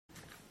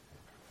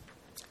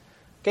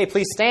Okay,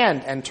 please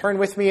stand and turn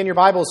with me in your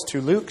Bibles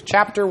to Luke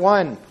chapter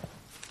 1.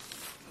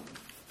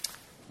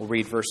 We'll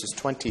read verses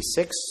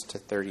 26 to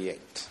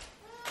 38.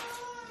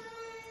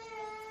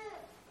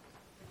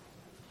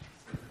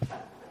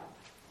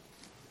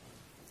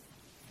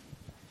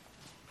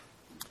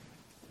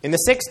 In the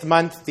 6th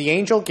month, the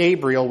angel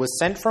Gabriel was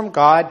sent from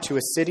God to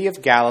a city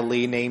of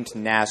Galilee named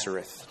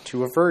Nazareth,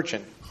 to a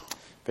virgin,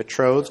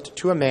 betrothed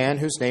to a man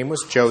whose name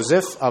was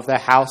Joseph of the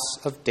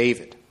house of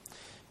David.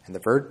 And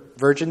the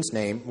virgin's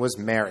name was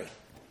Mary.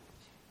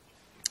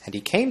 And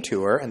he came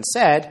to her and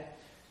said,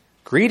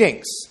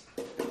 "Greetings,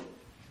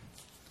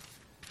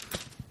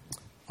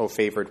 O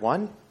favored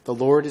one, the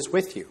Lord is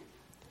with you."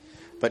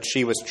 But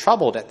she was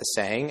troubled at the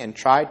saying and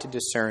tried to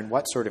discern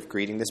what sort of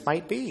greeting this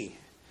might be.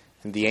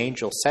 And the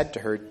angel said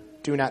to her,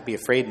 "Do not be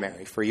afraid,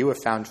 Mary, for you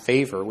have found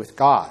favor with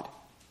God.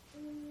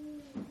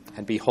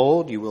 And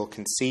behold, you will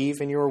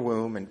conceive in your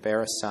womb and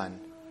bear a son,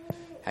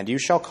 and you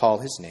shall call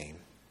his name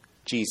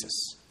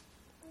Jesus.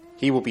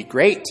 He will be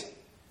great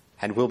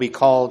and will be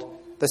called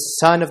the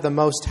Son of the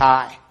Most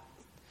High.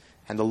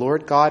 And the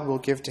Lord God will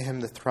give to him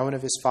the throne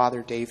of his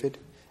father David,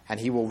 and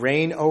he will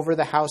reign over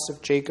the house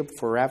of Jacob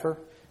forever,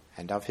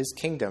 and of his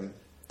kingdom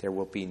there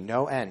will be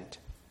no end."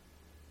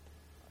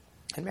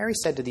 And Mary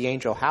said to the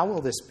angel, "How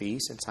will this be,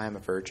 since I am a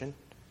virgin?"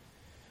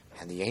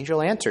 And the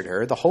angel answered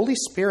her, "The Holy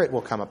Spirit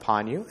will come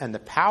upon you, and the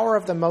power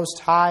of the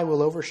Most High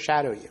will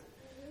overshadow you.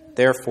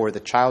 Therefore the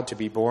child to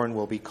be born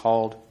will be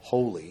called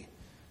Holy,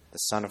 the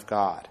Son of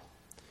God.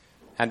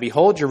 And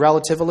behold, your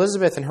relative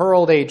Elizabeth in her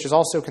old age has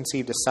also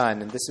conceived a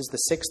son, and this is the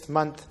 6th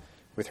month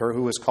with her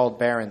who was called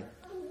barren,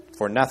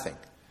 for nothing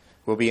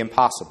will be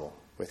impossible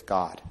with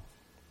God."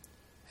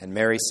 And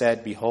Mary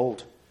said,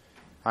 "Behold,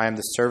 I am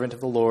the servant of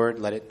the Lord.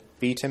 Let it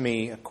be to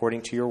me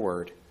according to your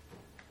word."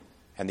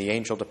 And the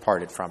angel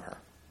departed from her.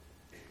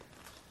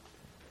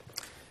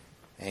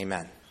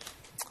 Amen.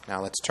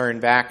 Now let's turn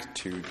back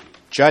to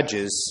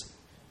Judges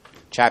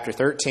chapter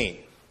 13.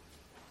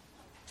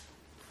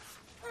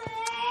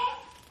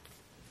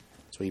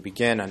 So we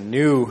begin a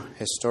new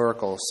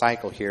historical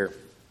cycle here.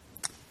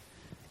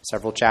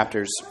 Several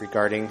chapters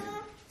regarding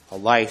the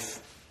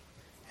life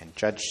and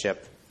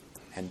judgeship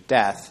and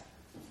death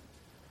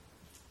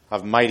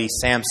of mighty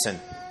Samson.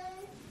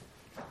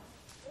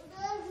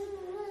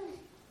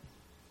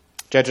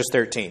 Judges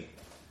 13.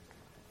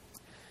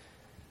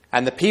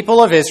 And the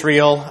people of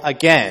Israel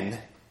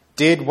again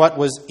did what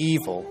was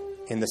evil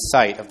in the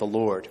sight of the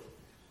Lord.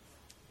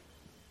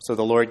 So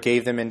the Lord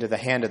gave them into the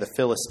hand of the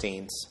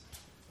Philistines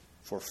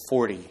for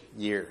 40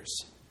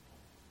 years.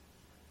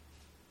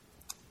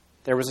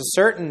 There was a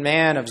certain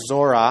man of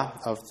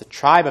Zorah of the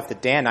tribe of the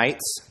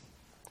Danites,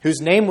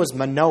 whose name was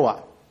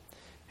Manoah,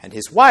 and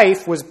his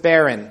wife was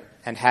barren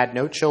and had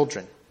no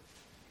children.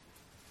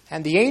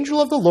 And the angel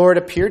of the Lord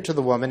appeared to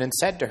the woman and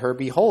said to her,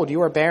 "Behold, you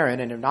are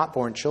barren and have not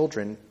borne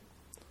children,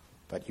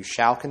 but you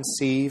shall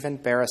conceive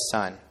and bear a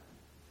son.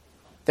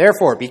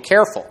 Therefore be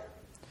careful,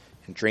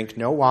 and drink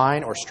no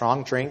wine or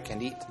strong drink,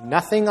 and eat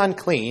nothing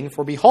unclean,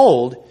 for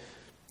behold,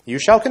 you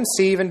shall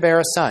conceive and bear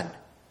a son.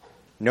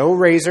 No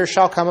razor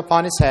shall come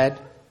upon his head,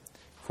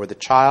 for the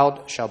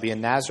child shall be a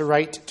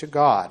Nazirite to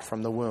God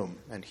from the womb,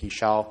 and he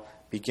shall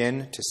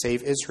begin to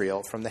save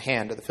Israel from the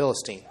hand of the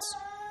Philistines."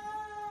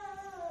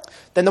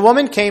 Then the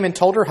woman came and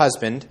told her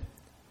husband,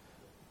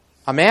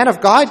 "A man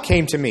of God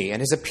came to me,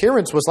 and his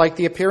appearance was like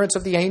the appearance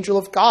of the angel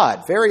of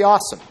God, very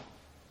awesome.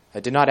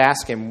 I did not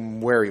ask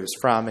him where he was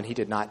from, and he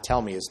did not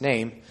tell me his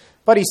name.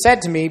 But he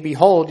said to me,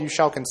 'Behold, you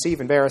shall conceive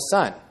and bear a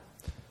son.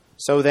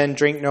 So then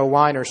drink no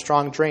wine or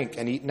strong drink,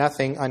 and eat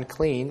nothing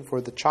unclean,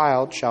 for the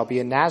child shall be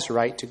a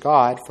Nazirite to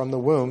God from the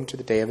womb to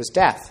the day of his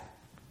death.'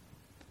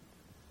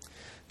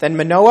 Then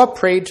Manoah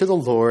prayed to the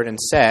Lord and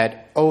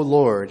said, 'O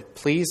Lord,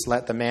 please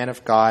let the man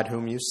of God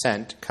whom you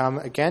sent come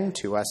again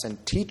to us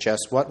and teach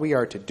us what we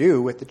are to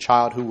do with the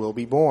child who will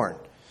be born.'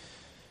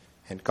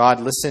 And God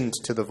listened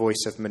to the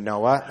voice of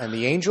Manoah, and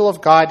the angel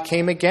of God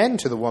came again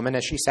to the woman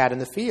as she sat in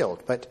the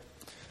field. But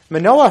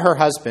Manoah, her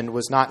husband,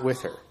 was not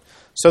with her.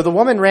 So the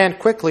woman ran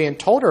quickly and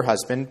told her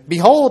husband,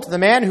 'Behold, the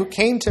man who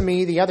came to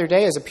me the other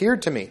day has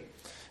appeared to me.'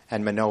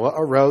 And Manoah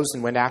arose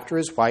and went after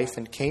his wife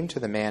and came to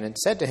the man and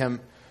said to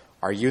him,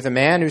 'Are you the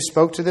man who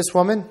spoke to this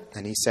woman?'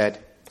 And he said,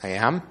 'I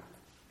am.'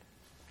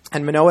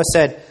 And Manoah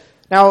said,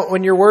 'Now,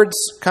 when your words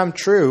come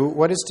true,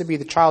 what is to be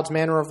the child's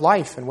manner of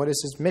life, and what is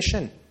his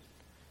mission?'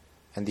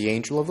 And the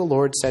angel of the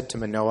Lord said to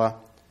Manoah,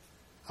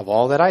 'Of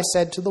all that I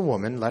said to the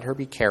woman, let her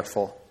be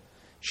careful.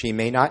 She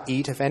may not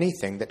eat of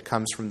anything that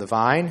comes from the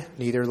vine,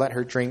 neither let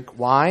her drink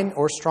wine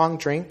or strong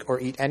drink or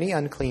eat any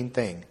unclean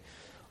thing.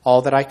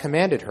 All that I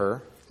commanded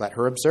her, let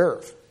her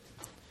observe.'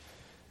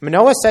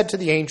 Manoah said to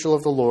the angel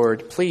of the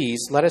Lord,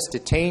 'Please let us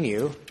detain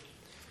you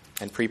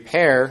and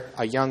prepare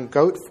a young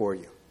goat for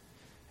you.'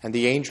 And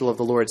the angel of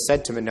the Lord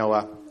said to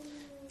Manoah,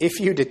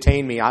 'If you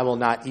detain me, I will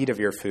not eat of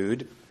your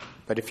food.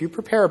 But if you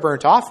prepare a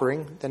burnt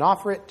offering, then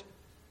offer it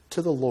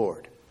to the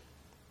Lord.'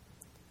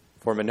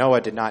 For Manoah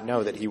did not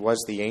know that he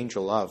was the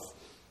angel of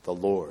the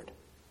Lord.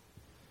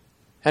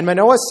 And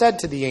Manoah said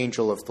to the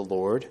angel of the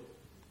Lord,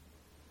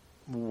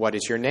 "What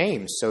is your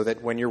name, so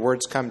that when your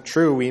words come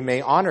true, we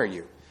may honor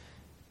you?"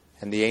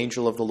 And the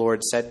angel of the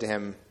Lord said to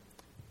him,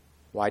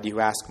 "Why do you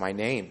ask my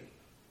name,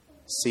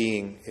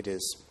 seeing it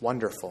is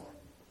wonderful?"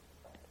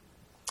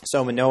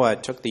 So Manoah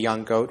took the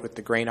young goat with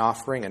the grain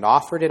offering and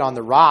offered it on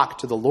the rock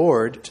to the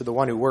Lord, to the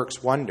one who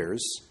works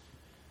wonders.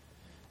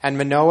 And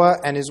Manoah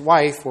and his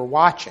wife were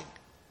watching.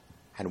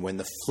 And when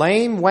the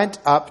flame went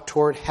up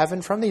toward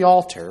heaven from the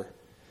altar,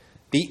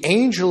 the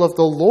angel of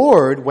the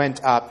Lord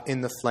went up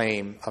in the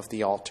flame of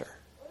the altar.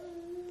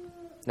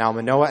 Now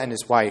Manoah and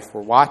his wife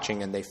were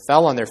watching, and they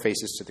fell on their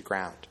faces to the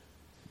ground.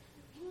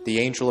 The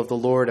angel of the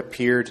Lord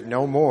appeared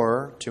no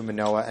more to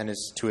Manoah and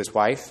to his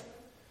wife.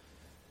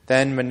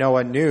 Then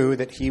Manoah knew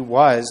that he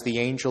was the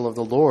angel of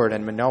the Lord,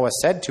 and Manoah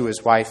said to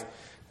his wife,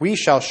 "We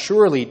shall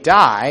surely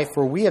die,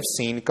 for we have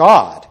seen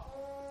God."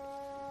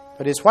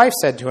 But his wife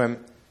said to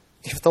him,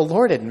 "If the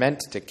Lord had meant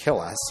to kill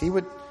us, he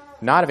would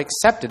not have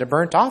accepted a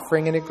burnt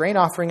offering and a grain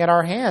offering at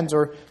our hands,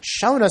 or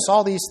shown us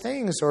all these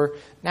things, or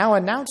now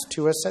announced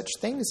to us such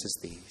things as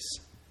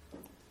these."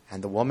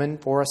 And the woman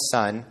bore a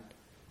son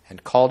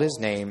and called his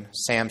name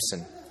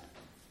Samson.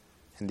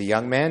 And the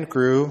young man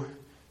grew,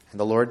 and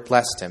the Lord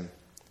blessed him.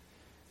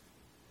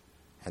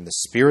 And the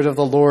Spirit of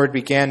the Lord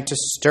began to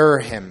stir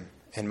him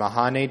in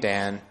Mahane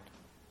Dan,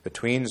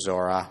 between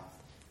Zorah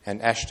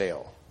and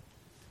Eshtaol.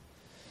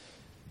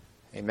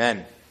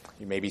 Amen.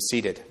 You may be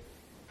seated.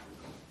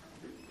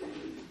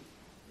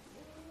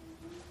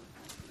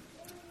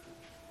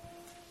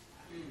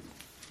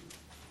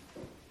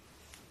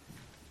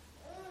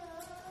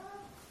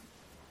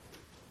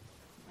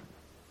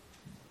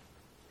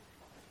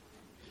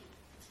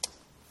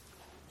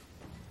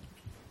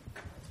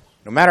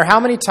 No matter how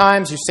many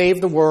times you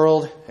save the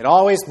world, it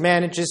always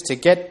manages to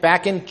get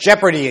back in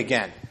jeopardy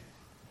again.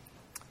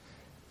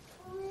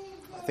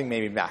 I think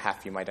maybe about half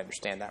of you might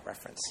understand that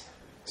reference.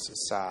 This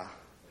is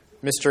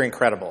Mr.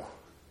 Incredible.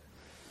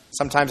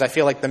 Sometimes I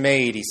feel like the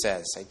maid, he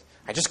says.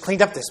 I just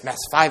cleaned up this mess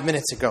 5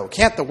 minutes ago.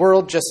 Can't the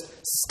world just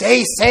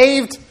stay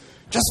saved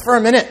just for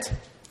a minute?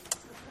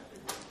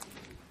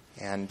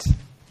 And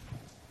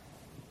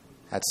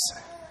that's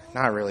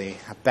not really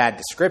a bad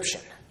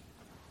description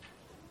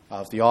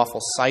of the awful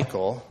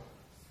cycle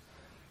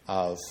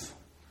of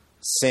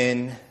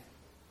sin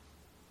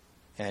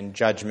and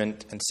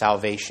judgment and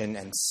salvation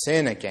and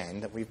sin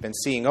again that we've been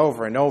seeing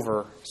over and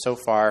over so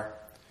far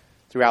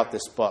throughout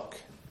this book.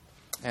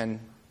 And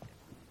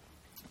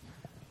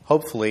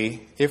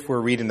hopefully, if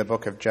we're reading the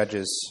book of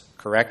Judges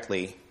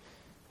correctly,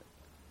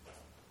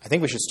 I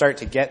think we should start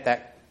to get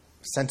that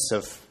sense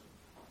of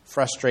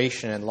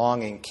frustration and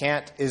longing.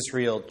 Can't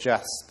Israel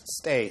just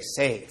stay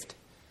saved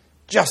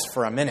just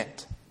for a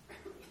minute?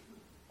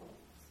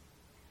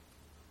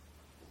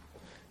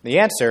 The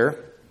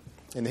answer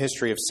in the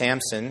history of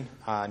Samson,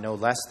 no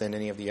less than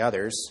any of the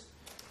others,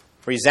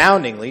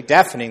 resoundingly,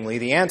 deafeningly,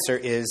 the answer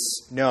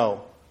is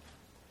no.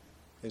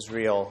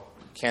 Israel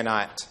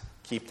cannot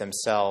keep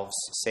themselves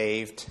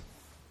saved.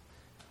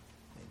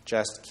 They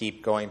just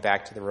keep going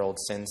back to their old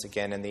sins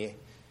again. And the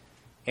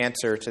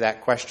answer to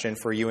that question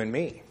for you and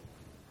me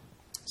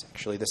is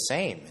actually the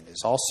same. It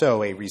is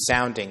also a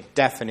resounding,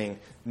 deafening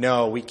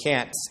no. We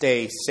can't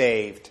stay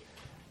saved,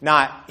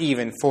 not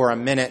even for a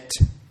minute,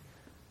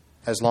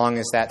 as long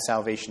as that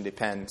salvation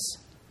depends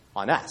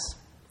on us.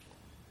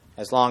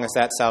 As long as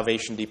that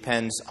salvation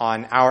depends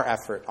on our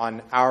effort,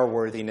 on our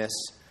worthiness,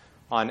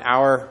 on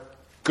our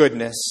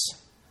goodness,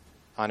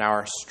 on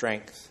our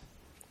strength.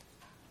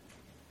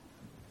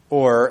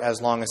 Or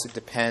as long as it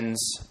depends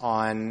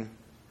on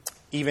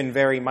even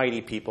very mighty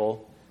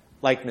people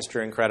like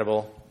Mr.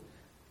 Incredible,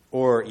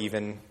 or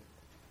even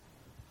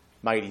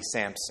mighty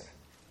Samson.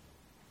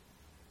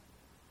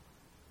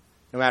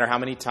 No matter how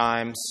many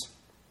times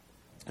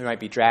we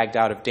might be dragged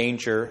out of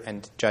danger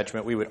and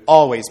judgment, we would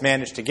always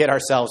manage to get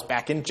ourselves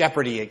back in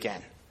jeopardy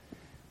again,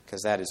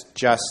 because that is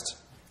just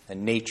the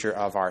nature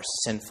of our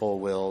sinful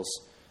wills,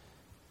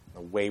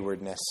 the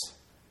waywardness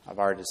of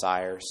our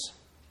desires.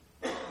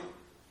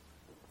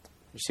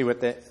 You see,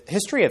 what the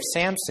history of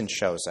Samson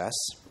shows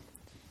us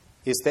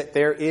is that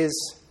there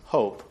is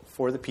hope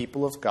for the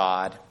people of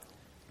God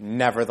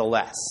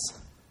nevertheless.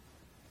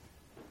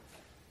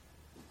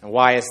 And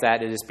why is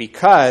that? It is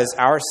because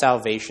our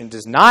salvation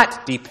does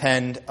not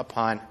depend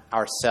upon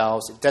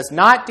ourselves. It does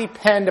not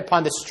depend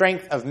upon the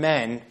strength of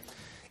men,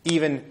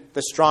 even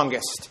the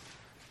strongest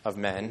of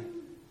men.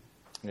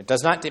 And it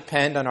does not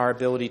depend on our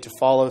ability to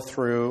follow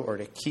through or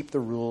to keep the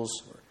rules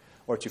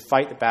or to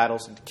fight the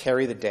battles and to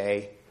carry the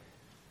day.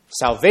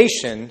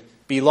 Salvation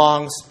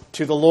belongs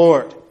to the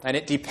Lord, and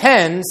it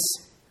depends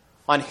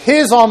on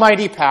His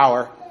almighty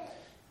power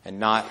and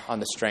not on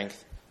the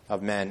strength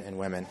of men and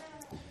women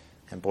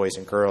and boys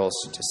and girls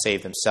to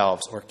save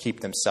themselves or keep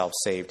themselves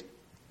saved,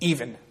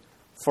 even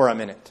for a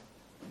minute.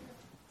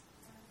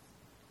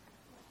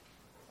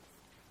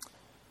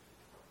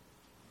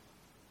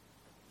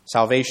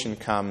 Salvation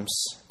comes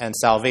and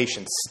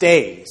salvation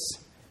stays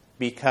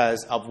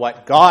because of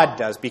what God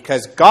does,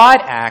 because God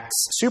acts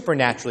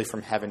supernaturally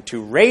from heaven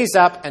to raise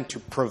up and to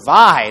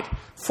provide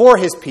for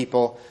His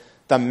people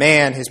the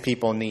man his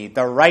people need,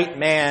 the right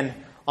man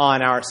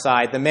on our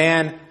side, the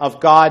man of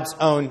God's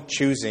own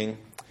choosing,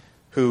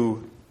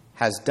 who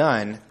has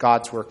done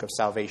God's work of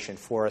salvation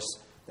for us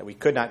that we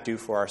could not do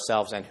for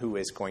ourselves, and who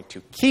is going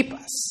to keep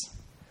us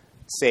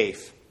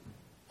safe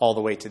all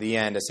the way to the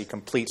end as he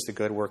completes the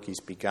good work he's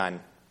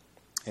begun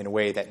in a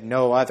way that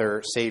no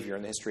other Savior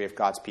in the history of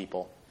God's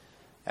people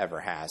ever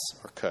has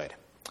or could.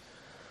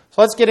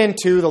 So let's get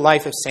into the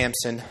life of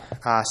Samson,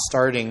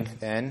 starting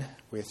then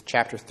with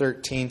chapter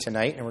 13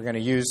 tonight, and we're going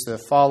to use the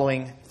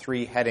following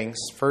three headings.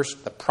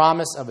 First, the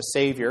promise of a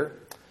Savior,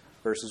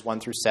 verses 1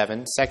 through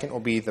 7. Second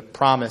will be the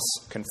promise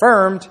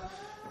confirmed,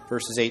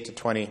 verses 8 to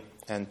 20.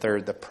 And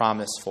third, the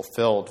promise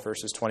fulfilled,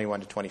 verses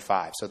 21 to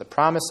 25. So the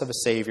promise of a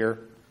Savior,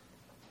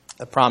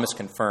 the promise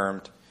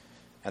confirmed,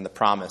 and the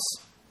promise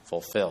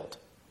fulfilled.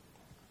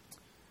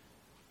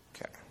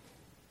 Okay.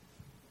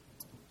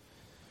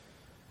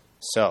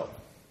 So,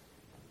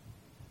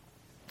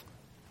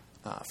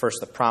 first,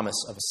 the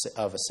promise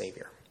of a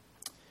Savior.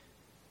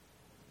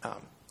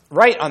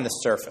 Right on the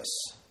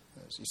surface,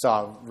 as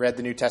you read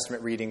the New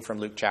Testament reading from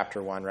Luke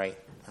chapter 1, right?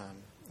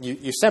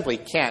 You simply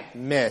can't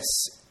miss,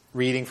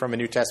 reading from a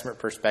New Testament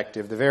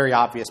perspective, the very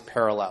obvious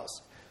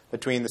parallels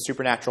between the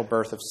supernatural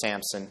birth of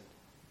Samson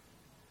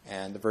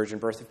and the virgin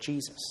birth of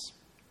Jesus.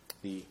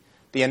 The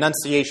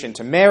annunciation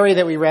to Mary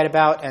that we read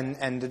about,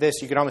 and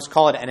this, you could almost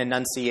call it an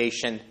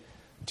annunciation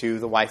to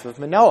the wife of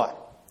Manoah.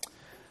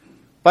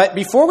 But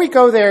before we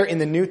go there in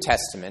the New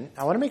Testament,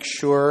 I want to make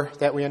sure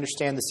that we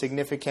understand the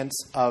significance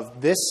of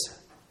this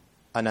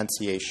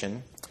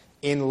annunciation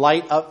in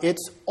light of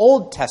its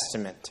Old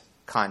Testament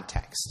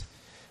context.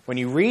 When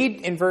you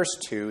read in verse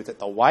 2 that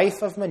the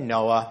wife of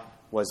Manoah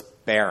was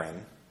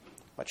barren,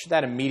 what should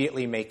that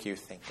immediately make you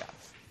think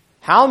of?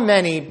 How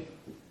many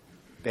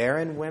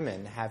barren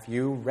women have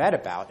you read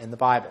about in the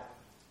Bible?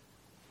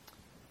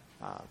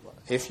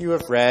 If you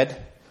have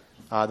read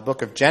the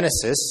book of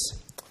Genesis,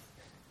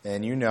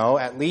 then you know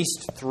at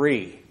least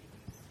three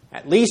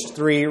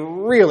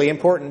really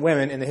important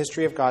women in the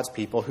history of God's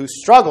people who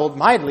struggled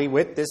mightily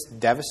with this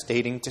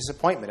devastating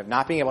disappointment of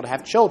not being able to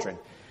have children.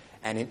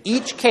 And in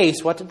each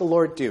case, what did the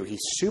Lord do? He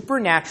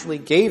supernaturally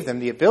gave them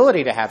the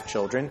ability to have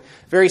children,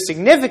 very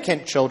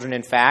significant children,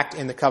 in fact,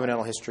 in the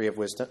covenantal history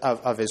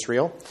of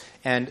Israel.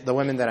 And the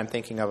women that I'm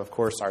thinking of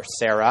course, are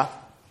Sarah,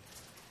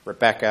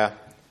 Rebekah,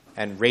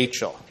 and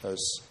Rachel.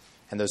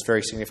 Those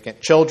very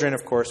significant children,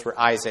 of course, were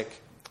Isaac,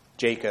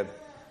 Jacob,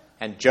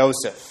 and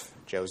Joseph.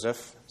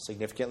 Joseph,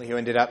 significantly, who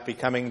ended up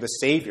becoming the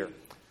Savior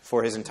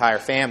for his entire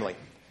family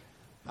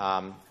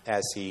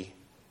as he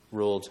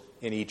ruled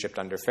in Egypt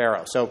under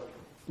Pharaoh. So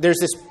there's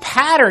this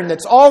pattern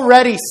that's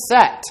already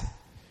set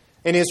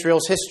in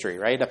Israel's history,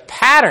 right? A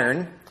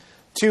pattern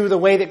to the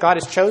way that God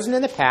has chosen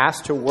in the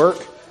past to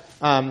work,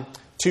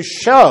 to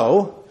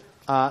show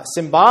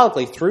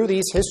symbolically through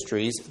these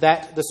histories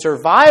that the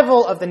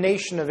survival of the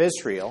nation of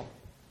Israel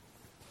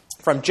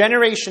from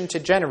generation to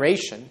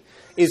generation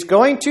is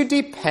going to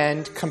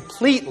depend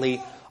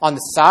completely on the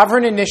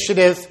sovereign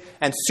initiative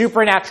and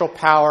supernatural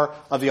power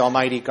of the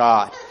Almighty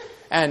God.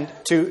 And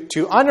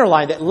to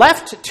underline that,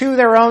 left to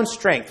their own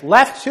strength,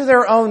 left to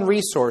their own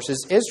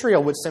resources,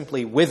 Israel would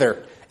simply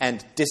wither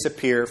and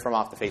disappear from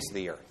off the face of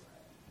the earth.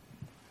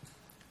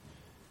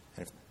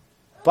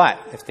 But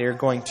if they're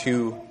going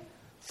to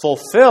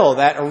fulfill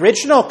that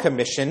original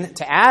commission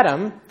to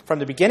Adam from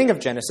the beginning of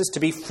Genesis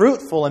to be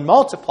fruitful and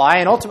multiply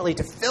and ultimately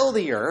to fill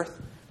the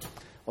earth,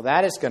 well,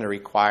 that is going to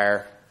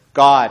require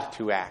God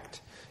to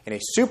act in a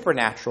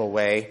supernatural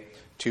way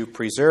to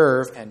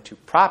preserve and to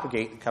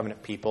propagate the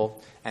covenant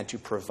people and to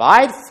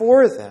provide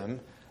for them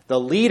the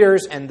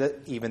leaders and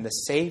even the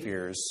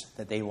saviors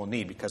that they will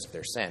need because of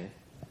their sin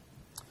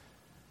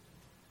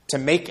to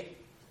make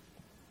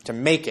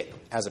it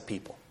as a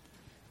people,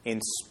 in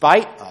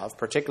spite of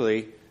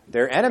particularly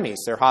their enemies,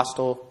 their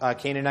hostile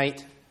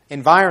Canaanite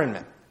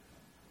environment.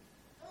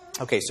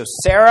 Okay, so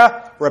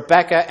Sarah,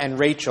 Rebekah, and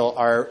Rachel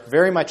are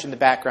very much in the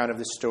background of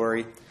this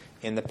story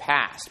in the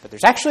past. But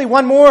there's actually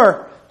one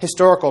more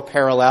historical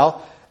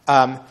parallel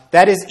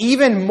that is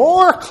even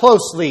more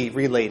closely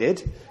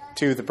related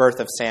to the birth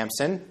of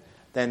Samson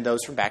than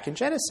those from back in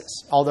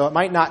Genesis, although it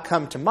might not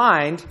come to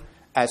mind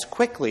as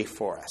quickly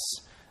for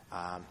us.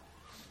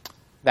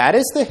 That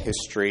is the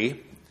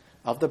history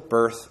of the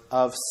birth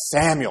of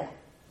Samuel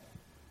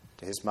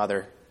to his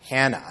mother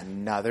Hannah,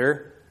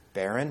 another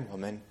barren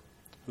woman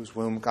whose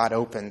womb God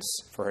opens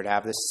for her to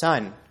have this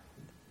son.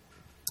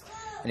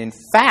 And in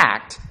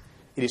fact,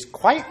 it is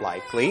quite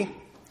likely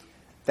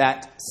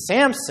that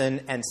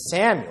Samson and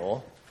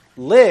Samuel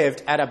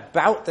lived at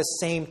about the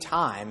same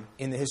time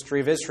in the history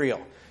of Israel.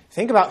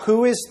 Think about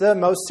who is the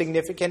most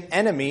significant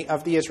enemy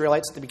of the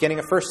Israelites at the beginning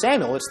of 1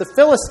 Samuel. It's the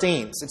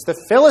Philistines. It's the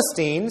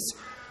Philistines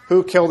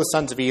who kill the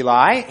sons of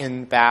Eli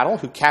in battle,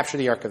 who capture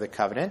the Ark of the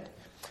Covenant.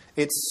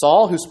 It's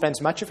Saul who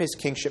spends much of his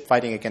kingship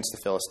fighting against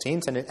the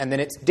Philistines. And then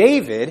it's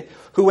David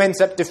who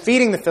ends up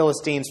defeating the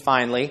Philistines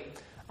finally,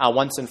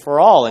 once and for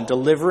all, and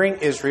delivering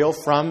Israel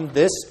from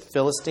this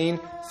Philistine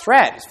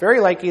threat. It's very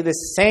likely the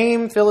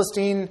same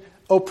Philistine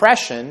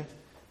oppression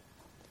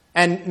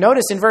And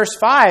notice in verse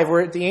 5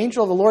 where the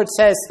angel of the Lord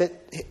says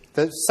that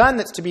the son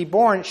that's to be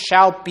born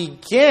shall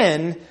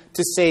begin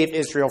to save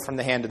Israel from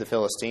the hand of the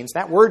Philistines.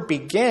 That word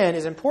begin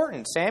is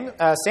important.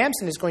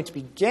 Samson is going to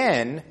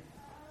begin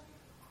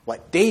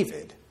what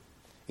David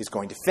is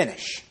going to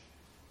finish.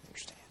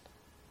 Understand?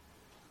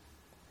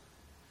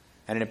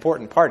 And an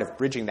important part of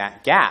bridging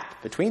that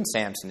gap between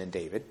Samson and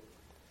David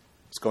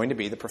is going to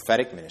be the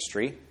prophetic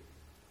ministry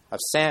of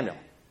Samuel.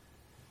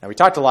 Now, we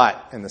talked a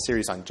lot in the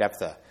series on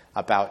Jephthah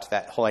about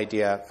that whole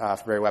idea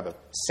for Barry Webb of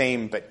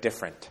same but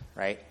different,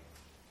 right?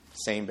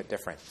 Same but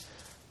different.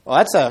 Well,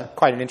 that's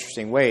quite an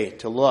interesting way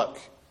to look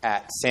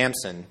at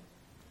Samson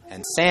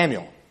and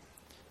Samuel.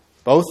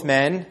 Both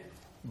men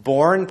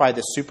born by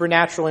the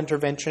supernatural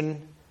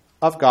intervention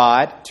of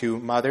God to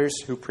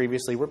mothers who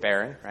previously were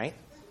barren, right?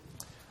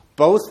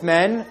 Both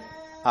men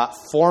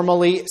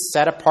formally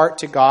set apart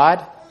to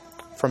God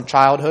from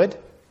childhood.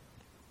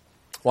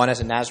 One as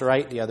a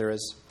Nazirite, the other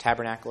as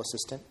tabernacle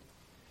assistant.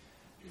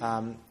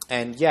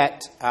 And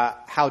yet,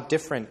 how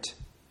different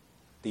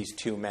these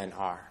two men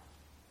are.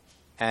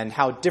 And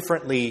how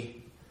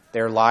differently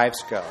their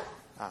lives go.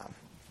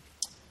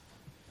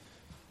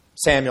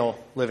 Samuel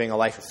living a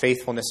life of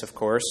faithfulness, of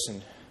course,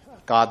 and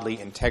godly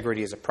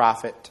integrity as a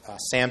prophet.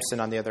 Samson,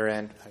 on the other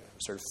end,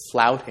 sort of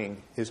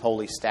flouting his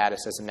holy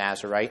status as a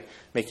Nazirite,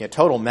 making a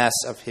total mess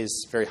of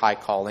his very high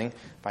calling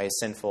by his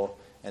sinful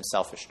and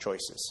selfish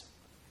choices.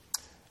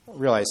 I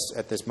realize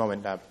at this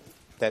moment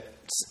that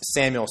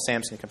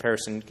Samuel-Samson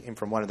comparison came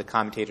from one of the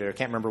commentators. I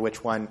can't remember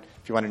which one.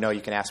 If you want to know,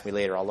 you can ask me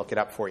later. I'll look it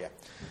up for you.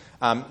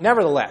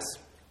 Nevertheless,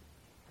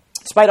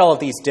 despite all of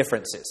these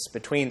differences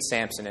between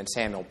Samson and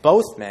Samuel,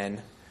 both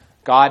men,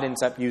 God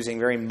ends up using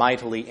very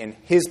mightily in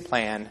his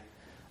plan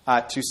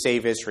to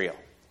save Israel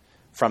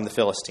from the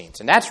Philistines.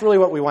 And that's really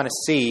what we want to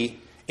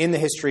see in the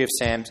history of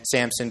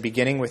Samson,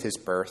 beginning with his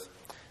birth,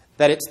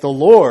 that it's the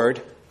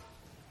Lord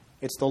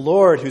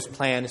whose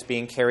plan is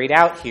being carried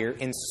out here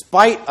in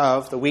spite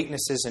of the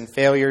weaknesses and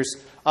failures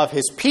of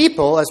his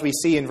people, as we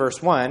see in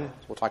verse 1,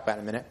 we'll talk about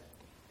in a minute,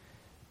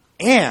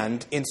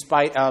 and in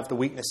spite of the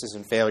weaknesses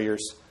and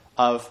failures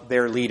of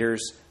their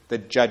leaders,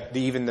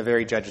 even the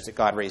very judges that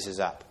God raises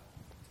up.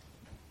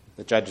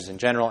 The judges in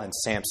general and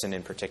Samson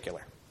in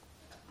particular.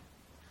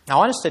 Now, I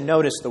want us to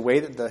notice the way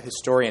that the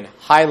historian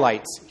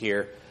highlights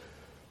here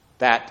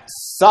that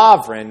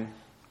sovereign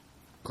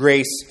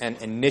grace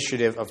and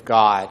initiative of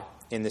God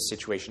in this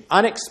situation.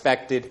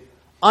 Unexpected,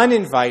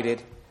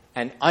 uninvited,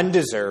 and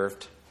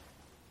undeserved.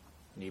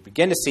 And you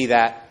begin to see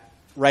that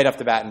right off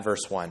the bat in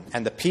verse 1.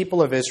 And the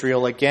people of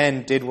Israel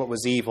again did what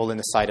was evil in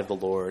the sight of the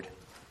Lord.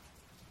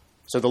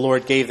 So the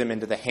Lord gave them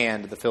into the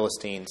hand of the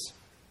Philistines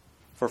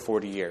for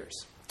 40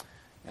 years.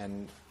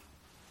 And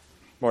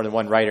more than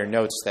one writer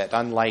notes that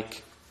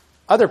unlike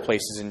other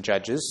places in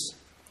Judges,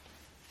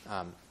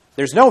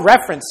 there's no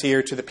reference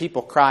here to the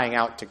people crying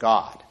out to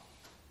God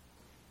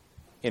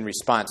in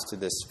response to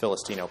this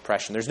Philistine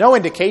oppression. There's no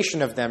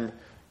indication of them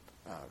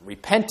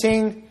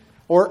repenting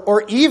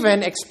or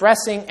even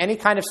expressing any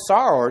kind of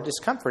sorrow or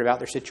discomfort about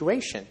their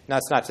situation. Now,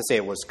 it's not to say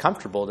it was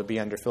comfortable to be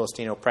under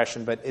Philistine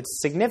oppression, but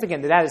it's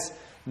significant that is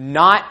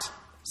not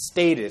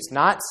stated. It's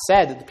not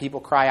said that the people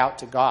cry out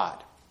to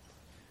God.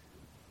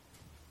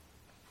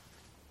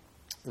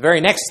 The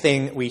very next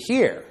thing we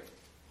hear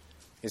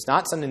is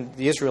not something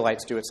the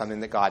Israelites do, it's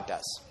something that God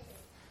does.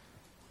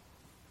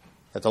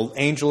 That the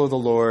angel of the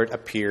Lord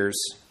appears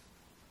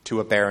to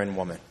a barren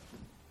woman.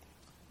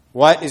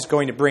 What is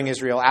going to bring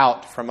Israel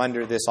out from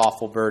under this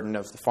awful burden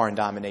of the foreign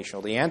domination?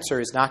 Well, the answer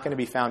is not going to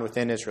be found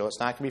within Israel. It's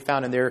not going to be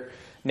found in their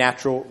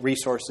natural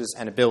resources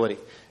and ability.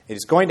 It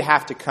is going to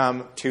have to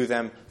come to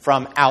them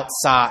from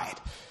outside.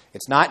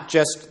 It's not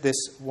just this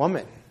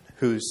woman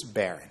who's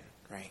barren,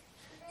 right?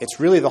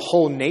 It's really the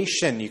whole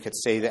nation, you could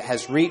say, that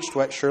has reached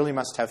what surely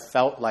must have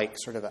felt like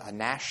sort of a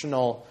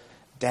national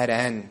dead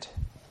end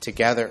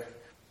together.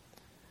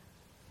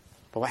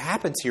 But what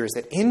happens here is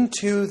that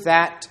into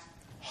that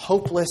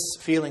hopeless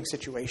feeling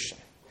situation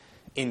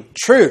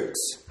intrudes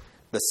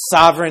the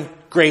sovereign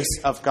grace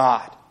of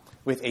God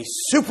with a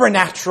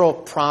supernatural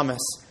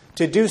promise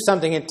to do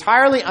something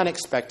entirely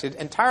unexpected,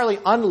 entirely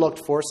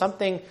unlooked for,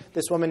 something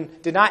this woman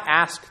did not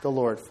ask the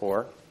Lord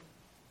for.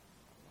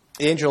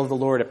 The angel of the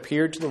Lord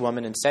appeared to the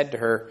woman and said to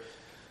her,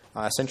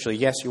 essentially,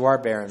 yes, you are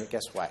barren, but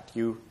guess what?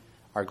 You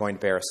are going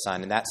to bear a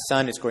son, and that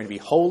son is going to be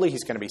holy.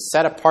 He's going to be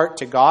set apart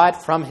to God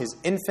from his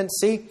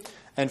infancy.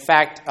 In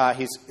fact,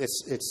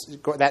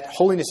 that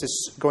holiness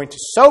is going to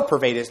so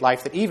pervade his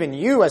life that even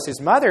you, as his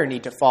mother,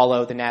 need to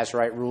follow the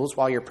Nazirite rules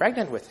while you're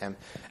pregnant with him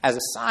as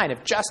a sign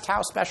of just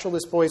how special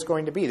this boy is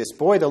going to be. This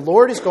boy the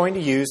Lord is going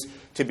to use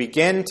to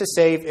begin to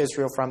save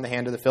Israel from the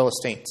hand of the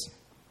Philistines.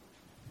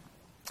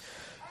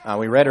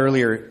 We read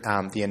earlier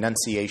the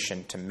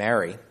Annunciation to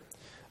Mary.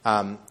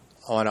 I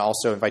want to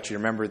also invite you to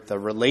remember the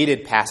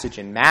related passage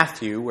in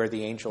Matthew where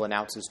the angel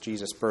announces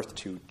Jesus' birth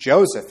to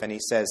Joseph, and he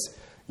says,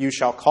 "You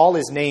shall call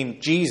his name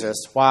Jesus."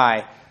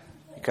 Why?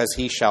 Because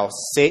he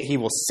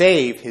will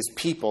save his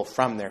people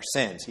from their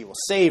sins. He will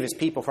save his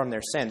people from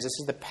their sins. This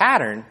is the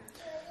pattern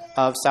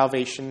of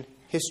salvation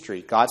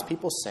history. God's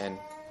people sin,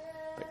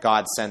 but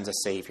God sends a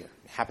Savior.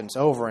 It happens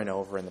over and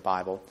over in the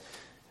Bible.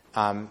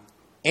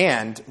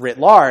 And writ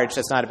large,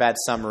 that's not a bad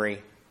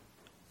summary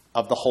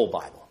of the whole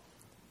Bible.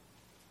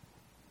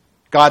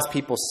 God's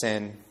people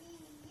sin,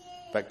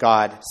 but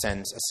God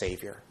sends a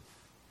Savior.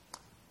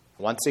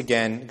 Once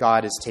again,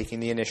 God is taking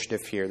the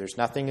initiative here. There's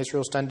nothing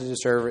Israel's done to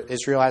deserve it.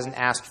 Israel hasn't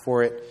asked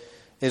for it.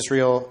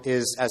 Israel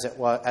is, as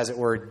it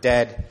were,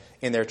 dead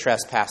in their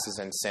trespasses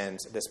and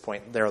sins at this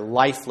point. They're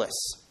lifeless.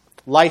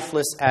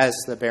 Lifeless as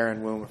the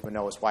barren womb of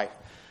Manoah's wife.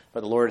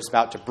 But the Lord is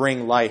about to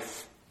bring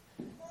life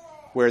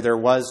where there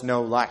was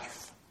no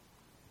life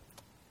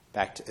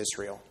back to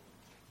Israel.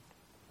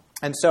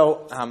 And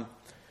so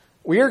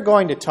we are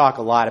going to talk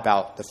a lot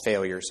about the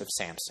failures of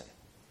Samson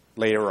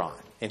later on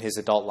in his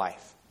adult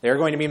life. There are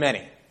going to be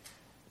many,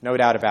 no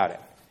doubt about it.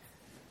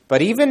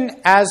 But even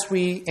as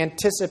we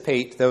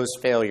anticipate those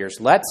failures,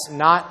 let's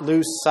not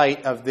lose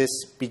sight of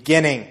this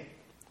beginning.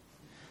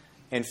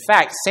 In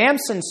fact,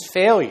 Samson's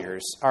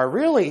failures are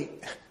really,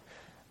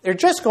 they're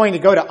just going to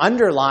go to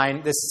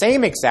underline the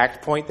same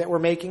exact point that we're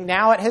making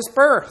now at his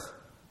birth.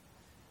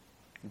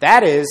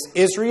 That is,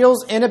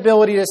 Israel's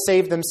inability to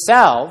save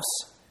themselves,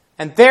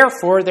 and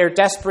therefore their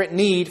desperate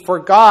need for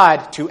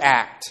God to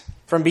act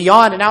from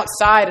beyond and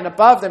outside and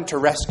above them to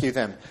rescue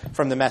them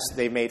from the mess that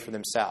they've made for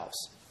themselves.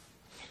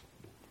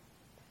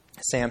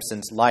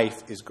 Samson's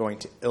life is going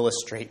to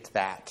illustrate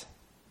that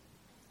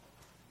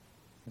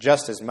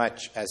just as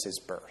much as his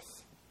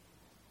birth,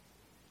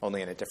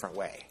 only in a different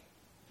way.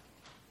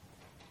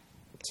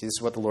 See, this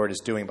is what the Lord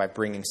is doing by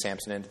bringing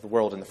Samson into the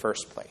world in the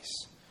first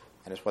place.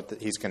 And it's what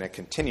he's going to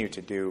continue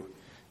to do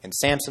in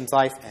Samson's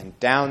life and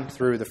down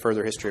through the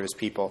further history of his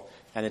people.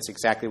 And it's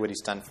exactly what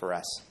he's done for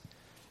us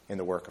in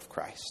the work of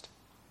Christ.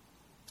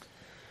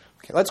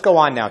 Okay, let's go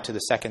on now to the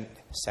second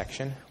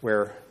section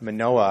where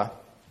Manoah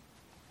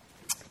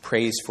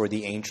prays for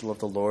the angel of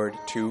the Lord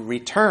to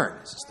return.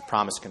 This is the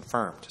promise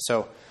confirmed.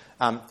 So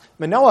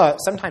Manoah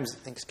sometimes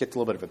gets a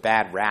little bit of a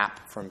bad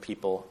rap from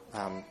people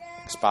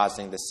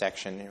expositing this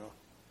section.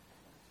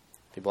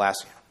 People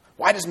ask,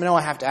 why does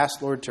Manoah have to ask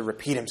the Lord to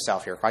repeat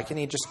himself here? Why can't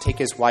he just take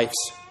his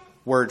wife's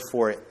word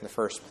for it in the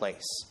first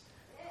place?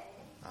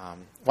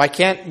 Why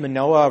can't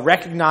Manoah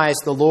recognize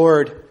the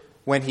Lord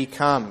when he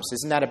comes?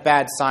 Isn't that a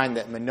bad sign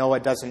that Manoah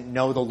doesn't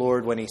know the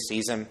Lord when he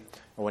sees him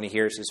or when he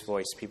hears his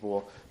voice?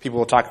 People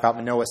will talk about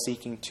Manoah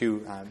seeking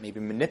to maybe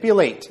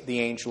manipulate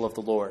the angel of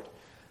the Lord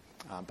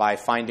by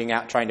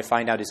trying to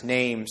find out his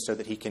name so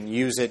that he can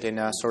use it in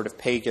a sort of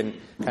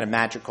pagan, kind of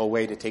magical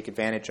way to take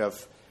advantage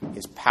of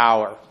his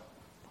power.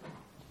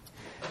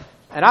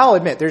 And I'll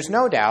admit, there's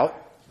no doubt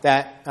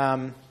that,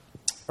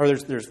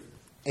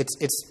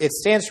 it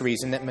stands to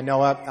reason that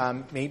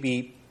Manoah may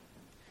be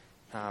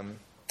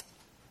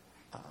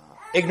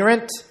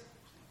ignorant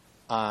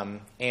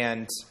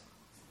and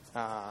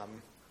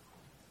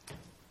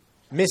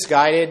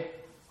misguided,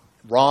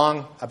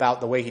 wrong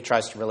about the way he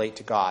tries to relate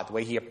to God, the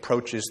way he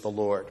approaches the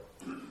Lord.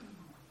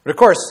 But of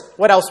course,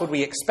 what else would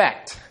we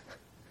expect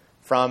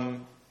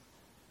from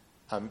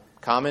a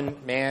common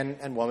man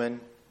and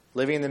woman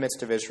living in the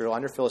midst of Israel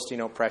under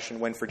Philistine oppression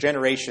when for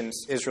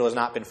generations Israel has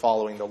not been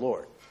following the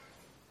Lord?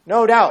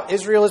 No doubt,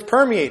 Israel is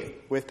permeated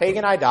with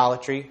pagan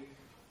idolatry.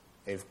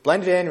 They've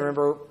blended in.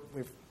 Remember,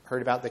 we've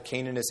heard about the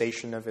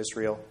Canaanization of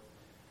Israel.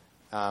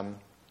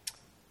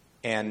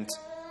 And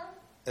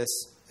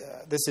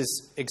this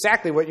is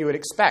exactly what you would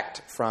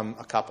expect from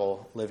a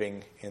couple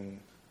living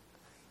in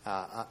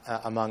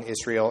among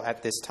Israel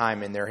at this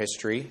time in their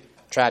history.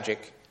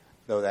 Tragic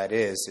though that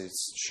is, it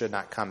should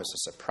not come as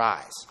a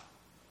surprise.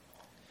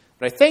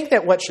 But I think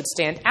that what should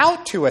stand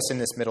out to us in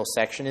this middle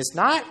section is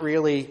not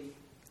really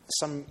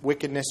some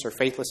wickedness or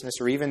faithlessness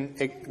or even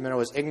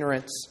Manoah's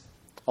ignorance,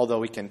 although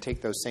we can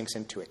take those things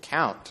into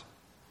account.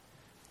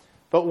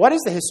 But what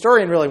is the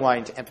historian really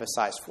wanting to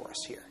emphasize for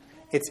us here?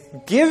 It's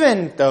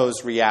given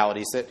those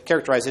realities that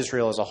characterize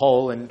Israel as a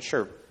whole, and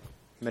sure,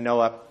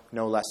 Manoah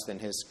no less than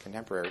his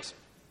contemporaries.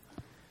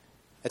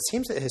 It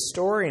seems that the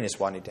historian is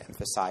wanting to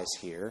emphasize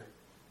here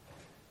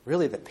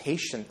really the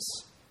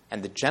patience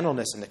and the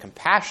gentleness and the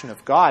compassion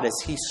of God as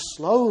he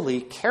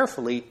slowly,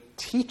 carefully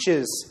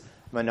teaches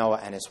Manoah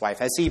and his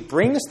wife, as he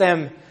brings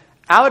them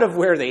out of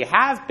where they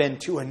have been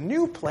to a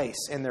new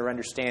place in their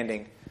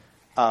understanding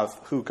of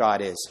who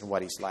God is and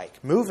what he's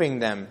like, moving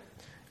them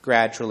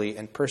gradually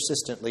and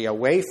persistently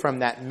away from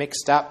that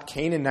mixed up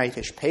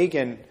Canaanitish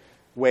pagan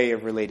way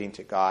of relating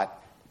to God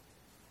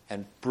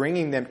and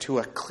bringing them to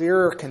a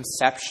clearer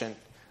conception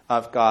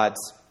of God's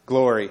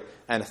glory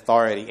and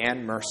authority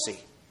and mercy.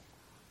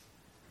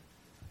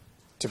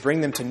 To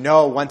bring them to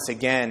know once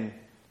again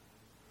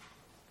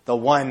the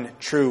one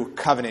true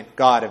covenant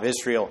God of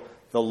Israel,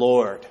 the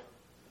Lord.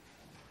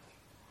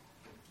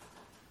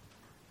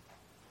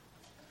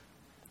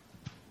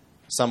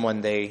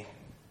 Someone they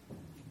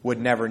would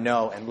never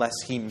know unless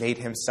he made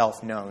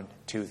himself known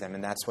to them.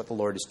 And that's what the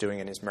Lord is doing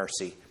in his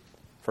mercy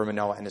for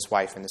Manoah and his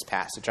wife in this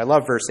passage. I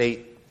love verse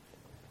 8,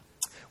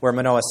 where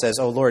Manoah says,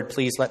 "O Lord,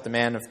 please let the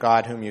man of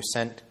God whom you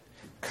sent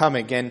come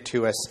again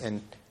to us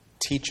and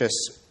teach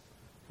us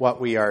what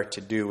we are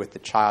to do with the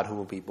child who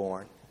will be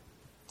born.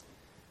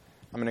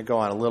 I'm going to go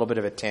on a little bit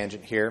of a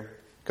tangent here,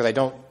 because I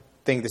don't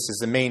think this is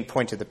the main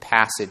point of the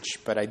passage,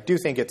 but I do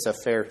think it's a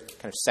fair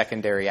kind of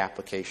secondary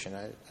application.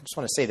 I just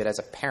want to say that as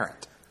a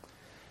parent,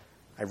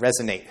 I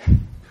resonate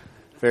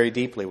very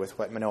deeply with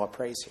what Manoah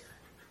prays here.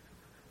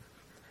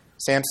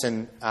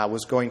 Samson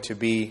was going to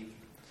be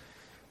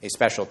a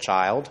special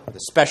child, with a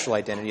special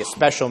identity, a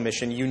special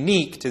mission,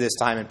 unique to this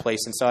time and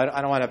place. And so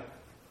I don't want to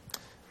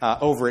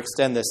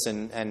overextend this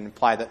and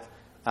imply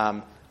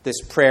that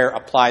this prayer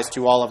applies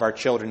to all of our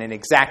children in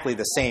exactly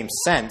the same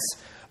sense.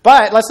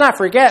 But let's not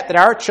forget that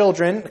our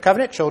children, the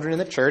covenant children in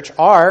the church,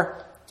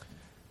 are,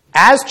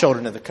 as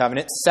children of the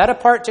covenant, set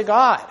apart to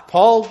God.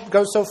 Paul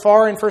goes so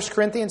far in 1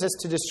 Corinthians as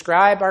to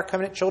describe our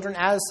covenant children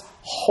as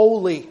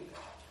holy.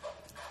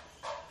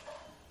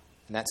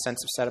 In that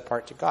sense of set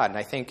apart to God. And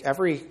I think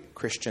every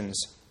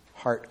Christian's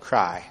heart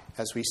cry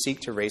as we seek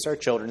to raise our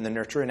children in the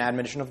nurture and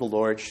admonition of the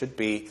Lord should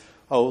be,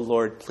 "Oh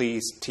Lord,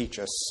 please teach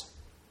us.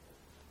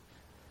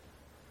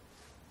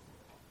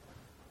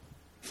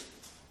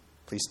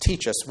 Please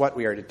teach us what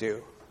we are to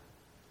do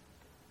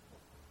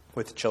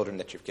with the children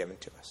that you've given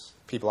to us."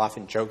 People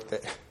often joke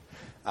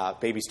that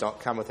babies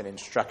don't come with an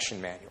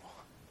instruction manual.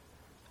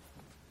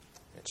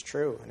 It's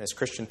true. And as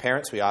Christian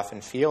parents, we often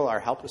feel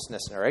our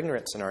helplessness and our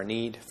ignorance and our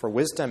need for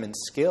wisdom and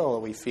skill.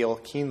 We feel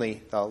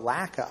keenly the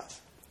lack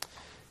of.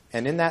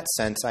 And in that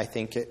sense, I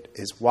think it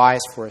is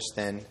wise for us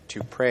then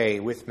to pray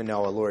with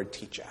Manoah, "Lord,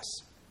 teach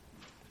us."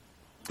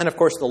 And of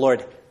course, the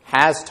Lord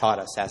has taught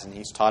us, hasn't He?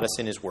 He's taught us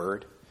in His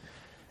Word.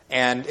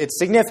 And it's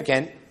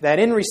significant that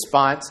in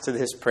response to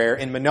this prayer,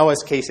 in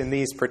Manoah's case, in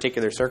these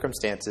particular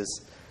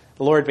circumstances,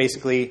 the Lord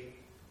basically,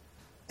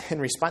 in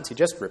response, He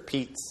just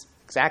repeats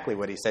exactly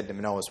what He said to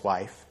Manoah's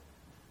wife.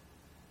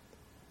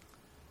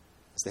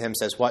 As the hymn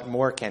says, "What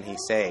more can He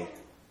say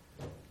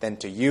than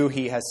to you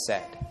He has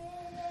said?"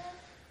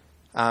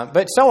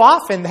 But so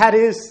often that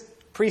is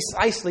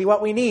precisely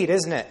what we need,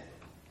 isn't it?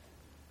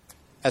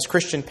 As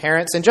Christian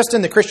parents, and just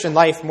in the Christian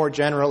life more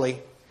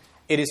generally,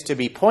 it is to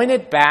be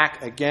pointed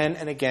back again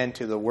and again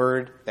to the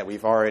word that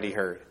we've already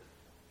heard.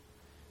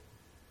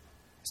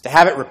 It's to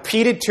have it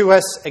repeated to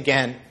us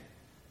again.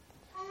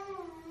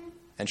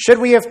 And should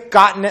we have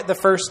gotten it the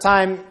first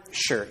time?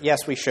 Sure.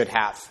 Yes, we should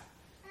have.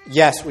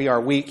 Yes, we are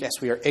weak. Yes,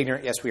 we are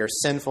ignorant. Yes, we are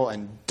sinful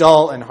and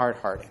dull and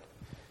hard-hearted.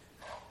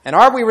 And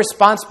are we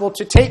responsible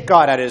to take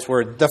God at His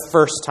word the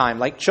first time,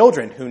 like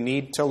children who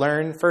need to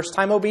learn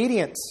first-time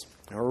obedience?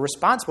 We're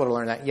responsible to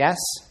learn that, yes.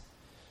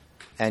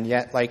 And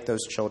yet, like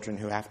those children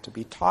who have to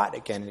be taught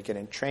again and again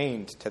and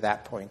trained to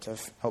that point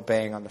of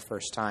obeying on the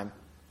first time.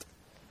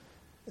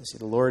 You see,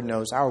 the Lord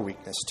knows our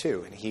weakness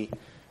too, and He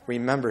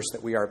remembers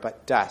that we are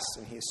but dust,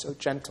 and He is so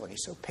gentle and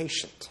He's so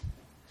patient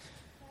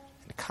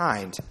and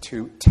kind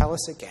to tell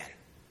us again,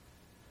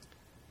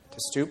 to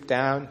stoop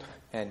down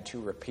and to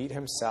repeat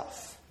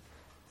Himself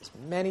as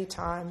many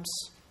times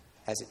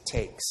as it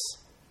takes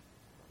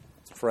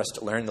for us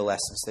to learn the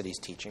lessons that He's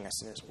teaching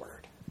us in His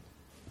Word.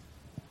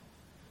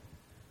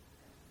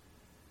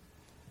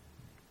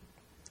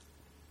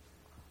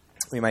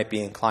 We might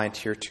be inclined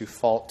here to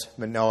fault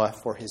Manoah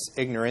for his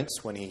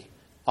ignorance when he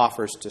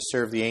offers to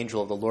serve the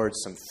angel of the Lord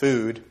some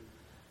food.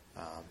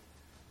 I'm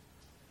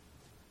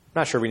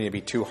not sure we need to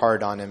be too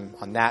hard on him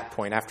on that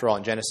point. After all,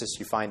 in Genesis,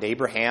 you find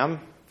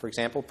Abraham, for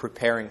example,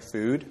 preparing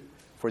food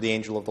for the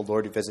angel of the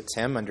Lord who visits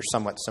him under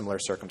somewhat similar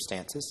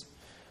circumstances.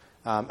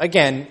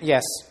 Again,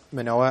 yes,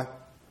 Manoah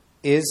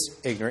is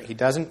ignorant. He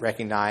doesn't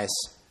recognize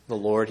the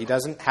Lord. He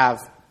doesn't have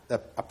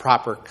a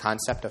proper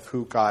concept of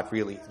who God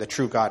really, the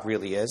true God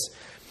really is.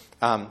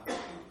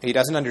 He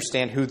doesn't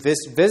understand who this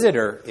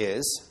visitor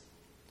is.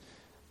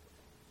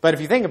 But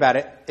if you think about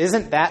it,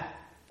 isn't that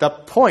the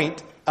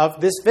point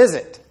of this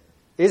visit?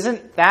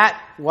 Isn't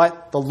that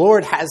what the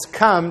Lord has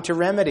come to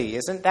remedy?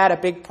 Isn't that a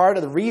big part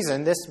of the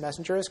reason this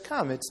messenger has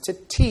come? It's to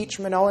teach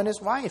Manoah and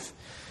his wife.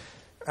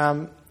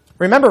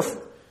 Remember,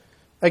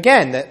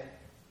 again, that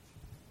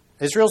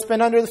Israel's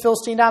been under the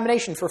Philistine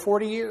domination for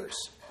 40 years.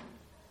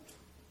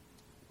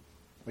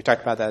 We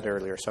talked about that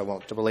earlier, so I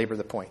won't belabor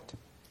the point.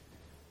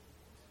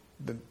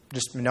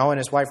 Just Manoah and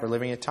his wife are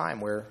living in a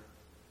time where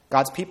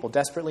God's people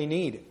desperately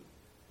need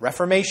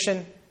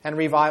reformation and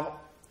revival,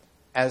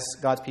 as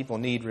God's people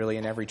need really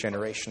in every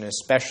generation,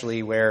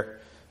 especially where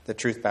the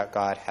truth about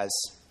God has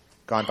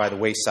gone by the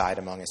wayside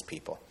among His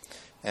people.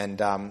 And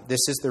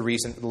this is the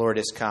reason the Lord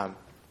has come.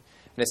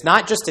 And it's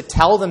not just to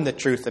tell them the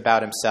truth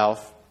about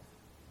Himself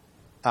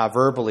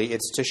verbally,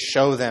 it's to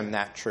show them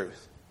that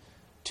truth,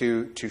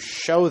 to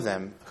show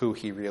them who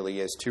He really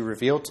is, to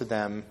reveal to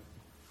them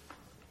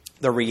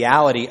the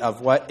reality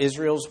of what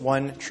Israel's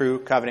one true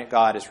covenant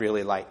God is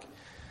really like.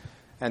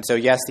 And so,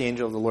 yes, the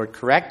angel of the Lord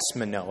corrects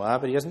Manoah,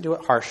 but he doesn't do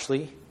it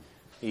harshly.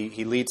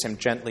 He leads him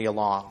gently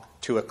along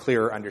to a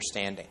clearer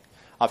understanding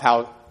of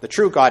how the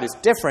true God is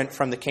different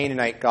from the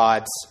Canaanite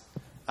gods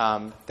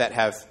that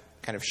have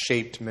kind of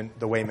shaped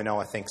the way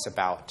Manoah thinks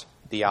about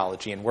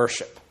theology and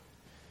worship.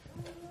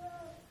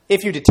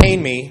 If you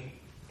detain me,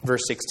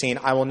 verse 16,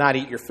 I will not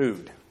eat your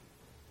food.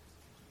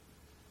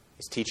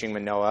 He's teaching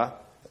Manoah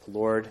The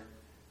Lord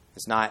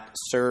is not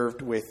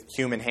served with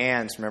human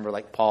hands. Remember,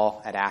 like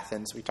Paul at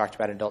Athens, we talked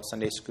about in Adult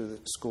Sunday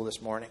School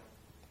this morning,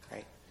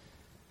 right?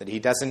 That he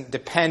doesn't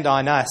depend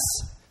on us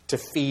to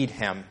feed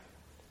him,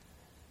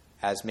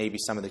 as maybe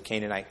some of the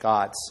Canaanite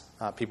gods,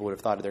 people would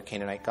have thought of their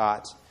Canaanite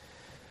gods.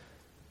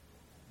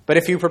 But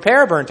if you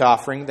prepare a burnt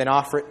offering, then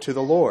offer it to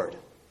the Lord.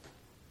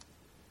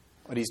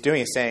 What he's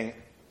doing is saying,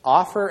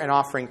 offer an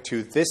offering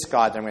to this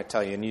God that I'm going to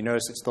tell you. And you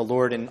notice it's the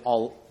Lord in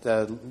all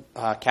the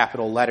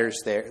capital letters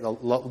there,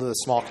 the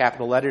small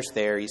capital letters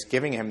there. He's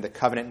giving him the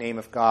covenant name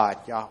of God,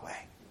 Yahweh.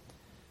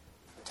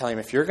 Telling him,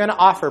 if you're going to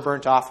offer a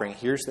burnt offering,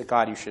 here's the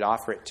God you should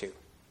offer it to.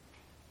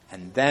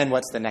 And then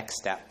what's the next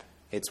step?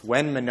 It's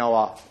when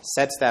Manoah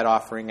sets that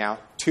offering out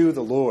to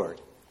the Lord,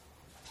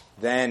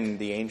 then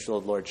the angel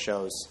of the Lord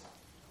shows,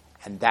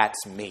 and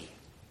that's me.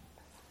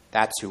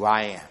 That's who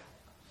I am.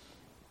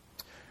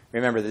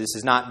 Remember, this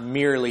is not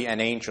merely an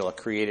angel, a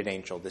created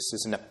angel. This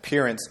is an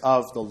appearance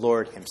of the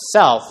Lord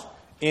himself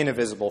in a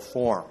visible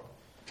form.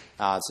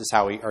 This is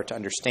how we are to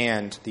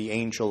understand the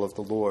angel of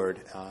the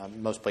Lord,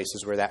 most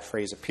places where that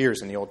phrase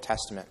appears in the Old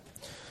Testament.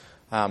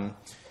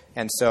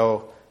 And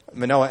so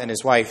Manoah and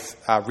his wife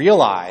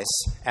realize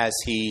as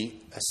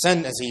he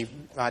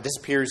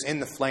disappears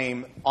in the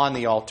flame on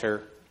the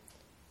altar,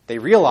 they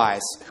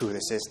realize who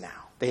this is now.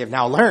 They have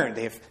now learned.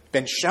 They have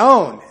been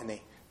shown, and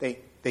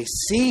they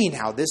see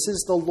now this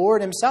is the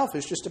Lord himself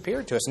who's just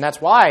appeared to us. And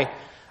that's why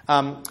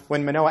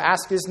when Manoah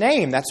asked his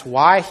name, that's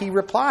why he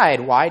replied,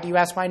 "Why do you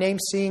ask my name,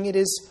 seeing it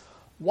is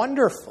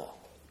wonderful?"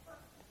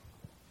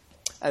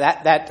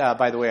 That,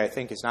 by the way, I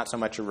think is not so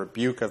much a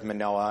rebuke of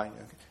Manoah.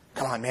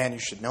 Come on, man, you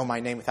should know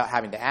my name without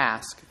having to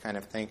ask, kind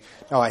of thing.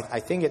 No, I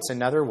think it's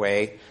another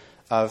way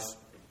of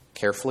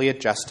carefully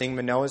adjusting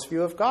Manoah's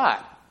view of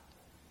God.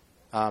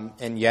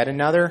 And yet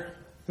another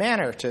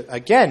manner to,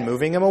 again,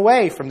 moving him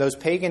away from those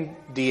pagan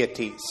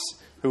deities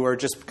who are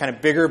just kind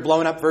of bigger,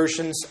 blown-up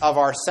versions of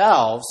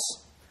ourselves,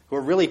 who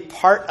are really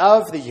part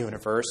of the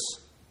universe.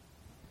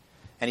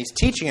 And he's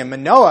teaching him,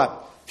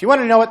 Manoah, if you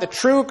want to know what the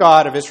true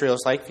God of Israel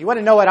is like, if you want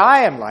to know what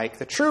I am like,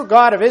 the true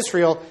God of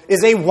Israel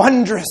is a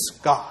wondrous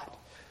God.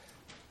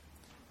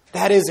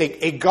 That is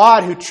a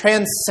God who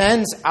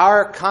transcends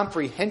our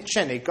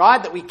comprehension, a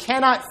God that we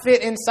cannot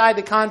fit inside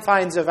the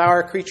confines of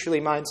our creaturely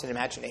minds and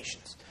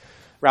imaginations.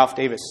 Ralph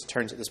Davis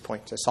turns at this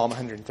point to Psalm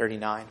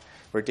 139,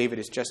 where David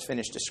has just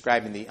finished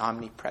describing the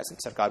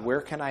omnipresence of God. Where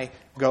can I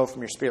go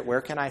from your spirit? Where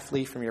can I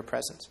flee from your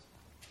presence?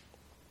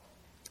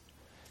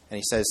 And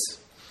he says,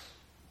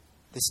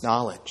 this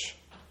knowledge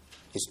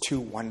is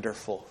too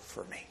wonderful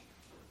for me.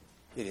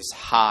 It is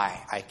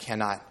high. I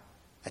cannot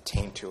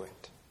attain to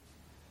it.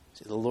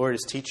 See, the Lord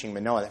is teaching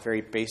Manoah that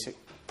very basic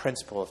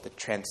principle of the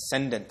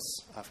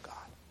transcendence of God.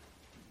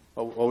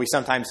 What we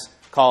sometimes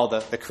call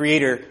the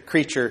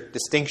creator-creature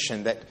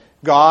distinction, that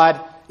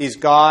God is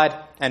God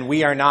and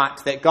we are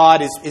not, that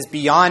God is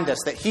beyond us,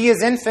 that he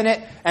is infinite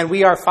and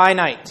we are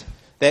finite,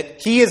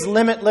 that he is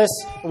limitless,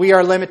 we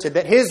are limited,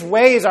 that his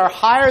ways are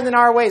higher than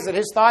our ways, that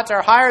his thoughts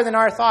are higher than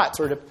our thoughts,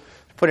 or to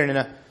put it in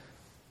a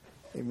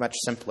much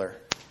simpler,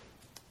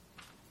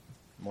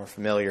 more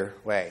familiar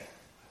way,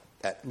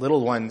 that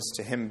little ones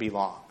to him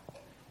belong,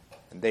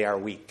 and they are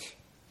weak,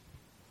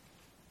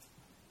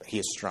 but he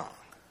is strong.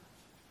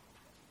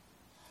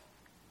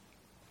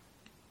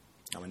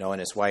 Now, Manoah and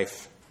his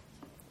wife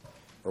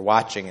were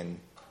watching, and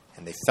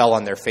they fell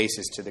on their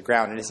faces to the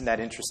ground. And isn't that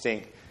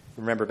interesting?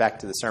 Remember back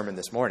to the sermon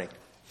this morning.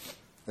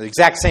 The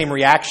exact same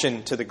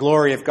reaction to the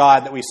glory of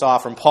God that we saw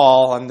from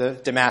Paul on the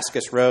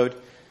Damascus road.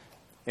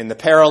 In the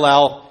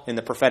parallel, in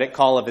the prophetic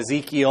call of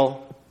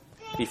Ezekiel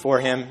before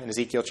him, in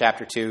Ezekiel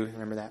chapter 2,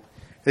 remember that?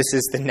 This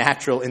is the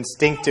natural,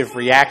 instinctive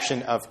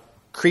reaction of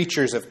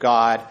creatures of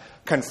God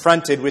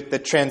confronted with the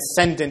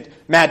transcendent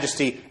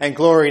majesty and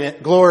glory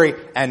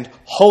and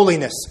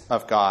holiness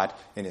of God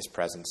in his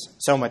presence.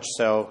 So much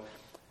so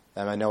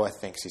that Manoah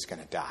thinks he's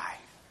going to die.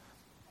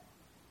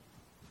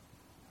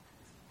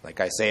 Like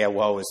Isaiah,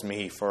 woe is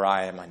me, for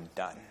I am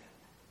undone.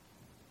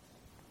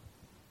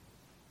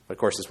 But of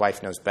course, his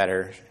wife knows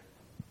better,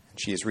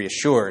 and she is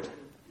reassured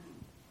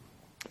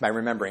by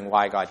remembering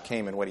why God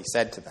came and what he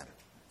said to them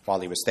while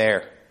he was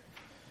there.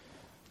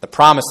 The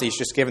promise he's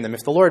just given them.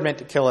 If the Lord meant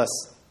to kill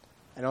us,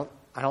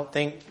 I don't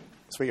think,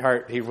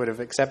 sweetheart, he would have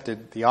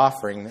accepted the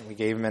offering that we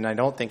gave him, and I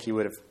don't think he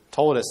would have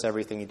told us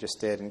everything he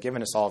just did and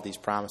given us all of these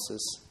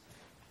promises.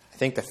 I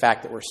think the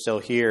fact that we're still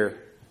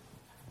here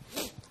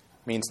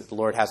means that the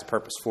Lord has a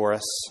purpose for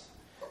us,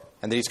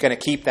 and that he's going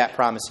to keep that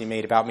promise he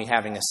made about me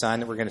having a son,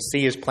 that we're going to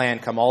see his plan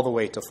come all the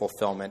way to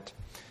fulfillment.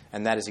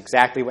 And that is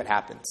exactly what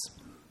happens.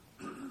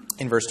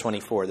 In verse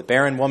 24, the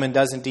barren woman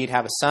does indeed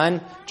have a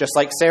son, just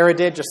like Sarah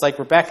did, just like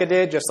Rebekah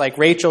did, just like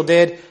Rachel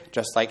did,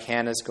 just like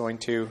Hannah's going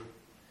to,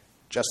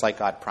 just like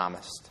God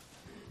promised.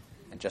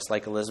 And just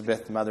like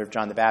Elizabeth, the mother of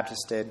John the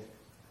Baptist, did,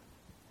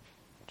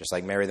 just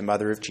like Mary, the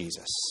mother of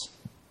Jesus.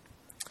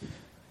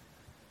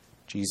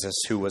 Jesus,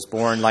 who was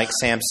born like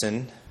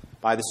Samson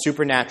by the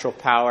supernatural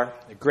power,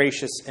 the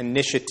gracious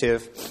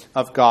initiative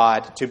of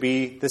God to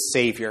be the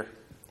Savior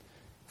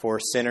for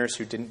sinners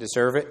who didn't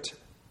deserve it,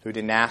 who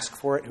didn't ask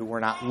for it, who were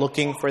not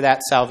looking for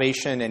that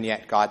salvation, and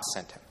yet God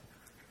sent him.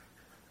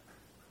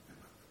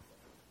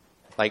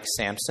 Like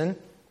Samson,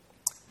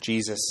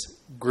 Jesus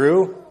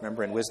grew,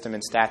 remember, in wisdom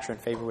and stature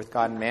and favor with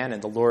God and man,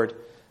 and the Lord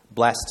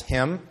blessed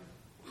him.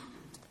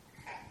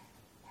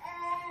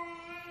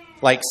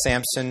 Like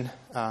Samson,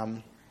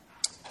 the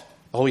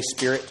Holy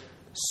Spirit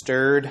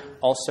stirred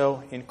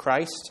also in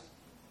Christ.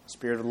 The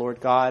Spirit of the Lord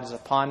God is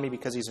upon me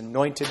because he's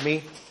anointed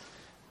me.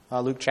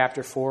 Luke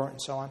chapter 4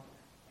 and so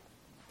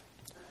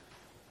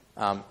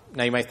on.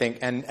 Now you might think,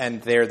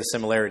 and there the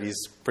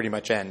similarities pretty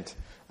much end.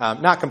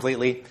 Not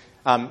completely.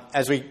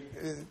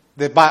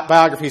 The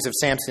biographies of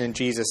Samson and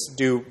Jesus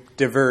do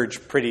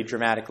diverge pretty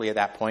dramatically at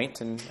that point.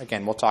 And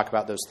again, we'll talk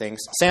about those things.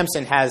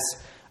 Samson has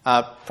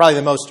probably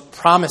the most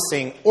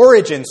promising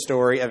origin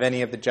story of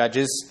any of the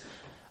judges,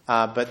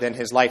 but then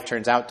his life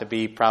turns out to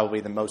be probably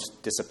the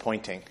most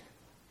disappointing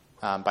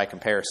by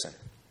comparison.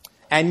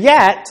 And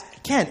yet,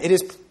 again, it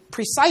is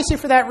precisely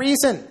for that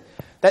reason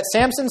that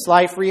Samson's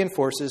life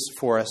reinforces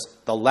for us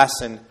the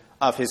lesson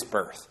of his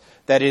birth,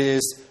 that it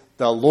is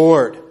the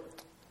Lord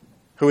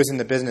who is in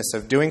the business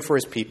of doing for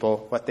his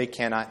people what they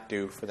cannot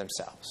do for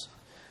themselves,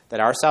 that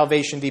our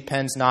salvation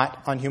depends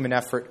not on human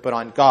effort, but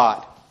on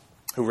God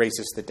who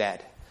raises the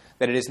dead,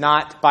 that it is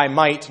not by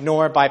might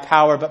nor by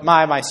power, but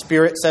by my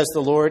Spirit, says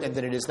the Lord, and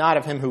that it is not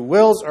of him who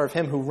wills or of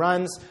him who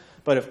runs,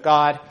 but of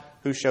God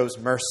who shows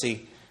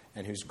mercy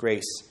and whose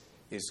grace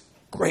is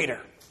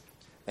greater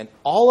than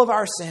all of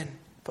our sin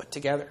put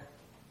together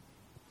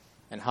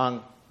and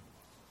hung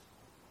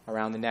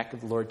around the neck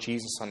of the Lord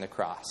Jesus on the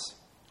cross,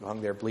 who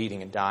hung there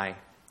bleeding and dying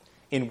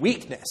in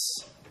weakness,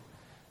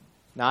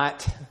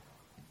 not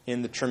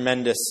in the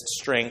tremendous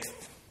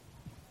strength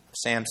of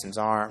Samson's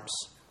arms.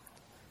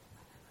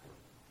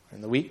 In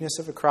the weakness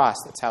of a cross,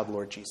 that's how the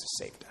Lord Jesus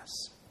saved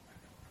us.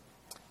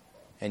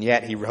 And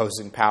yet he rose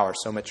in power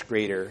so much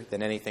greater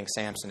than anything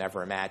Samson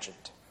ever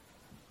imagined.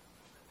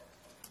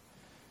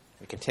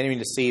 And continuing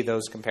to see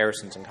those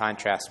comparisons and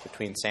contrasts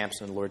between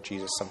Samson and the Lord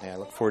Jesus, something I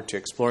look forward to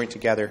exploring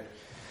together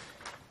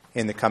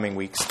in the coming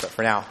weeks. But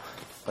for now,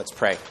 let's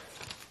pray.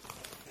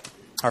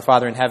 Our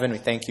Father in heaven, we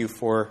thank you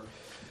for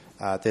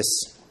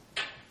this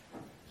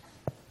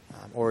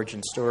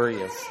origin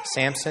story of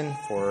Samson,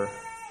 for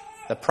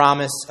the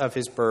promise of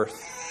his birth,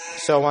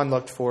 so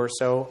unlooked for,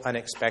 so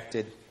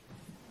unexpected,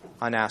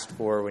 unasked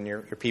for, when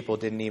your people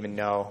didn't even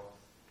know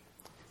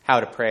how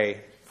to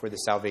pray for the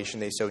salvation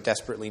they so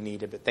desperately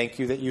needed. But thank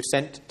you that you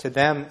sent to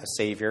them a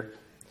Savior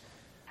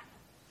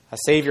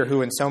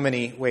who in so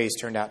many ways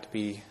turned out to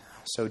be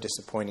so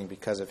disappointing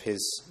because of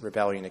his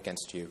rebellion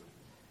against you.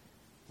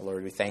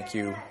 Lord, we thank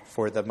you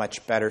for the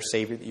much better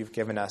Savior that you've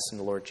given us in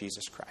the Lord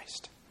Jesus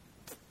Christ.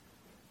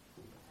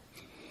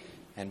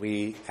 And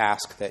we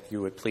ask that you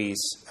would please,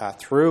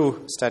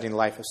 through studying the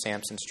life of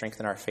Samson,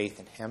 strengthen our faith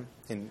in him,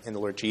 in the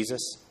Lord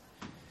Jesus,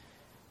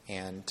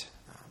 and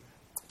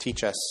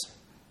teach us,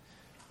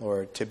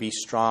 Lord, to be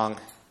strong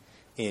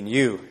in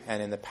you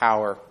and in the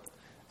power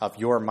of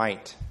your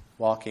might,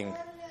 walking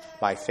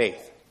by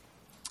faith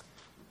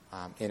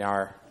in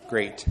our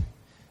great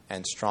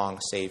and strong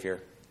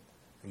Savior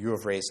you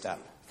have raised up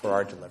for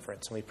our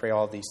deliverance. And we pray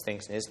all these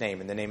things in his name,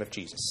 in the name of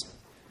Jesus.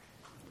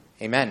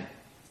 Amen.